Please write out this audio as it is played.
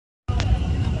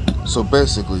So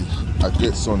basically, I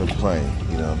gets on the plane,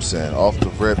 you know what I'm saying? Off the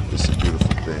rip, it's a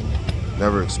beautiful thing.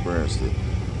 Never experienced it.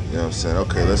 You know what I'm saying?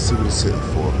 Okay, let's see what it's hitting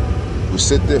for. We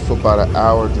sit there for about an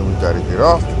hour, then we gotta get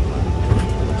off the plane. You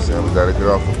know what I'm saying? We gotta get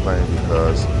off the plane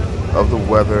because of the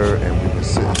weather and we've been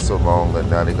sitting so long that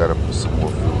now they gotta put some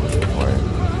more fuel in the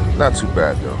plane. Not too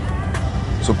bad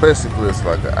though. So basically it's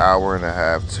like an hour and a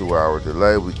half, 2 hour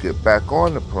delay. We get back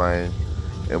on the plane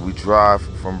and we drive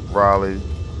from Raleigh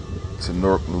to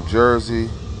Newark, New Jersey.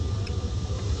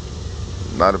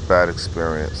 Not a bad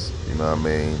experience, you know what I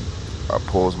mean? I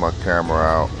pulls my camera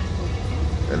out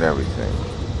and everything.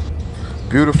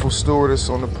 Beautiful stewardess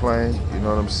on the plane, you know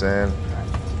what I'm saying?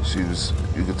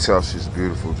 You could tell she's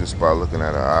beautiful just by looking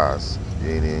at her eyes. You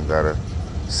ain't even gotta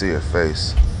see her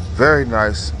face. Very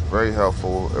nice, very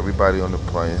helpful. Everybody on the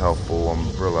plane helpful. I'm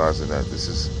realizing that this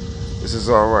is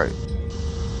all right.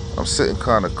 I'm sitting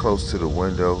kind of close to the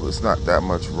window. It's not that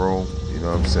much room, you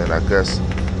know what I'm saying? I guess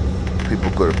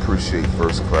people could appreciate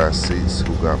first class seats.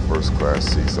 Who got first class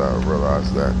seats? I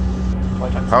realize that.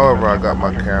 However, I got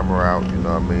my camera out, you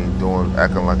know what I mean,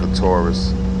 acting like a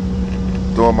tourist,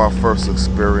 doing my first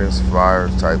experience flyer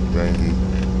type thingy.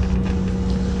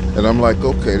 And I'm like,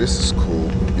 okay, this is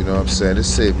cool, you know what I'm saying? It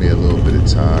saved me a little bit of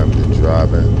time than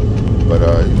driving. But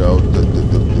you know,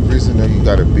 the reason that you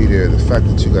gotta be there, the fact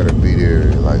that you gotta be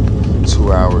there like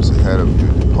 2 hours ahead of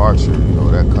your departure, you know,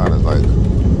 that kind of like,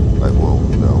 well,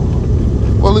 you know,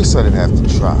 well, at least I didn't have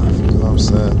to drive, you know what I'm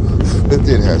saying? It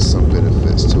did have some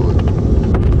benefits to it.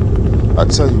 I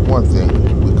tell you one thing,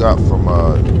 we got from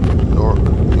Newark,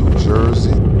 New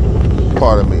Jersey,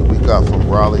 pardon me, we got from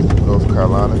Raleigh, North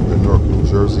Carolina to Newark, New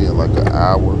Jersey in like an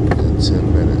hour and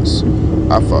 10 minutes.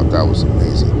 I thought that was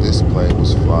amazing. This plane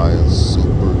was flying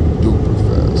super duper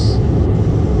fast.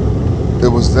 It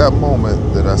was that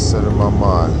moment that I said in my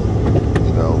mind,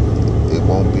 you know, it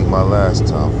won't be my last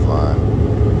time flying.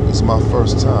 It's my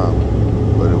first time,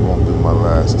 but it won't be my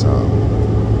last time.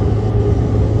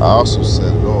 I also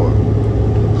said, Lord,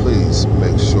 please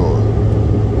make sure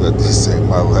that this ain't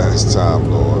my last time,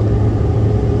 Lord.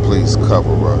 Please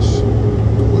cover us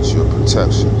with your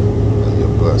protection and your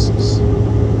blessings.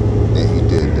 And he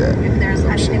did that. If there's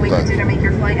anything we can do to make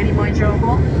your flight any more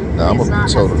enjoyable, now I'm gonna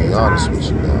be totally honest with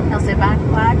you now.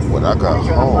 When I got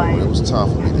home, when it was time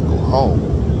for me to go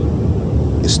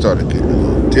home, it started getting a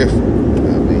little different. You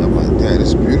know what I mean? I'm like, Dad,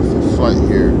 it's a beautiful flight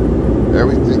here.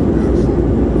 Everything beautiful.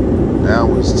 Now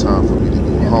when it's time for me to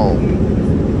go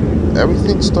home,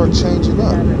 everything started changing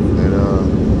up.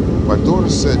 And my daughter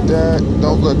said, Dad,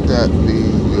 don't let that be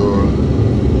your,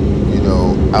 you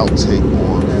know, outtake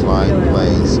on flying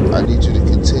planes. I need you to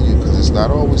continue because it's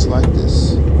not always like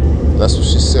this. That's what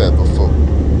she said. But for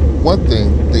one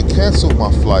thing, they canceled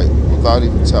my flight without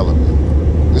even telling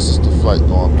me. This is the flight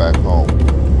going back home.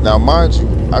 Now, mind you,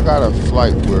 I got a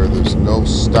flight where there's no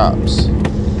stops.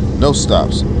 No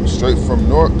stops. Straight from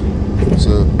Newark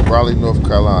to Raleigh, North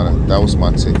Carolina. That was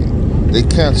my ticket. They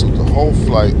canceled the whole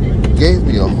flight, gave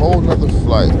me a whole nother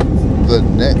flight the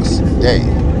next day.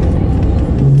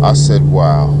 I said,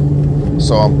 wow.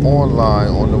 So I'm online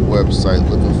on the website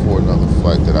looking for another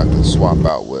flight that I can swap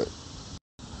out with.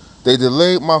 They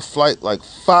delayed my flight like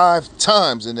 5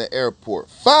 times in the airport.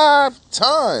 5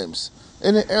 times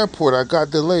in the airport I got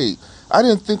delayed. I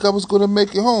didn't think I was going to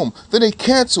make it home. Then they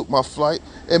canceled my flight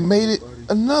and made it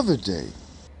another day.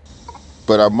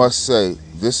 But I must say,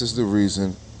 this is the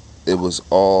reason it was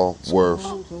all worth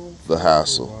the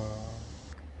hassle.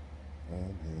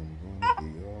 And I'm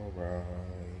gonna be alright.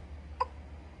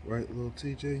 Right, little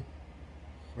TJ?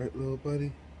 Right, little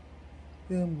buddy?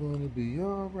 I'm gonna be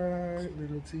alright,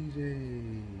 little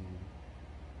TJ.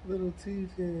 Little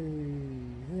TJ.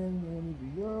 I'm gonna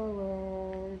be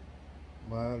alright.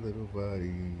 My little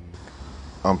buddy.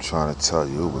 I'm trying to tell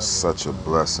you, it was such a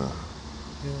blessing.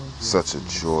 Such a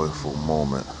joyful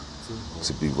moment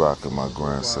to be rocking my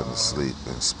grandson to sleep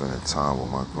and spending time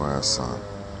with my grandson.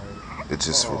 It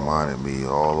just reminded me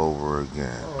all over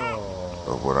again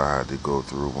of what I had to go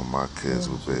through when my kids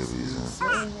were babies.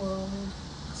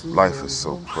 And life is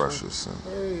so precious, and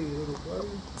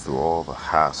through all the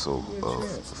hassle of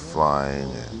flying,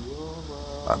 and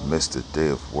I missed a day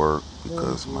of work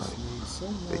because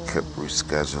they kept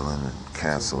rescheduling and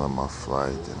canceling my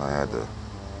flight, and I had to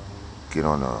get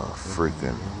on a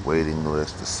freaking waiting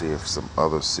list to see if some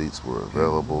other seats were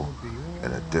available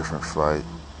in a different flight.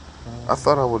 I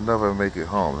thought I would never make it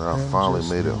home, and I finally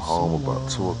made it home about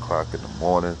 2 o'clock in the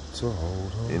morning.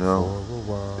 You know,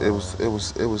 it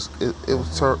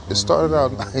started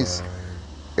out nice,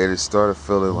 and it started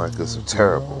feeling like it's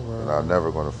terrible, and I'm never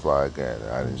going to fly again.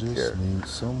 I didn't care,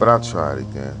 but I'll try it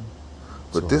again.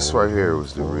 But this right here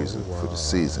was the reason for the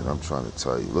season. I'm trying to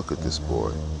tell you. Look at this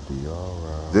boy.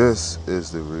 This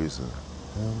is the reason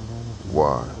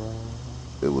why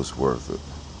it was worth it.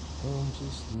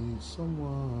 Just need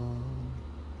someone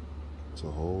to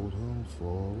hold him for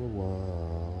a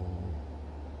while,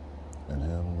 and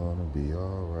him gonna be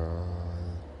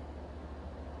alright.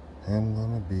 Him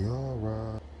gonna be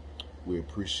alright. We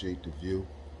appreciate the view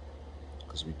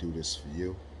because we do this for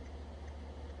you.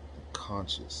 The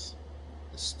conscious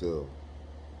is still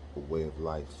a way of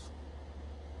life.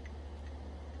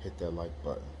 Hit that like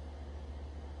button.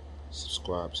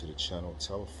 Subscribe to the channel.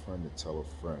 Tell a friend to tell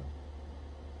a friend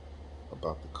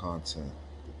about the content,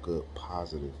 the good,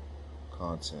 positive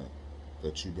content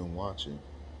that you've been watching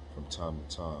from time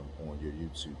to time on your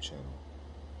YouTube channel.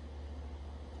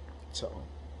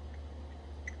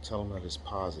 Tell them that it's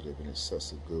positive and it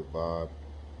sets a good vibe,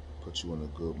 puts you in a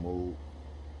good mood.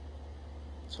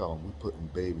 Tell them we're putting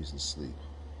babies to sleep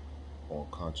on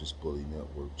Conscious Bully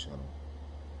Network channel.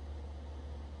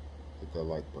 Hit that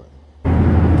like button.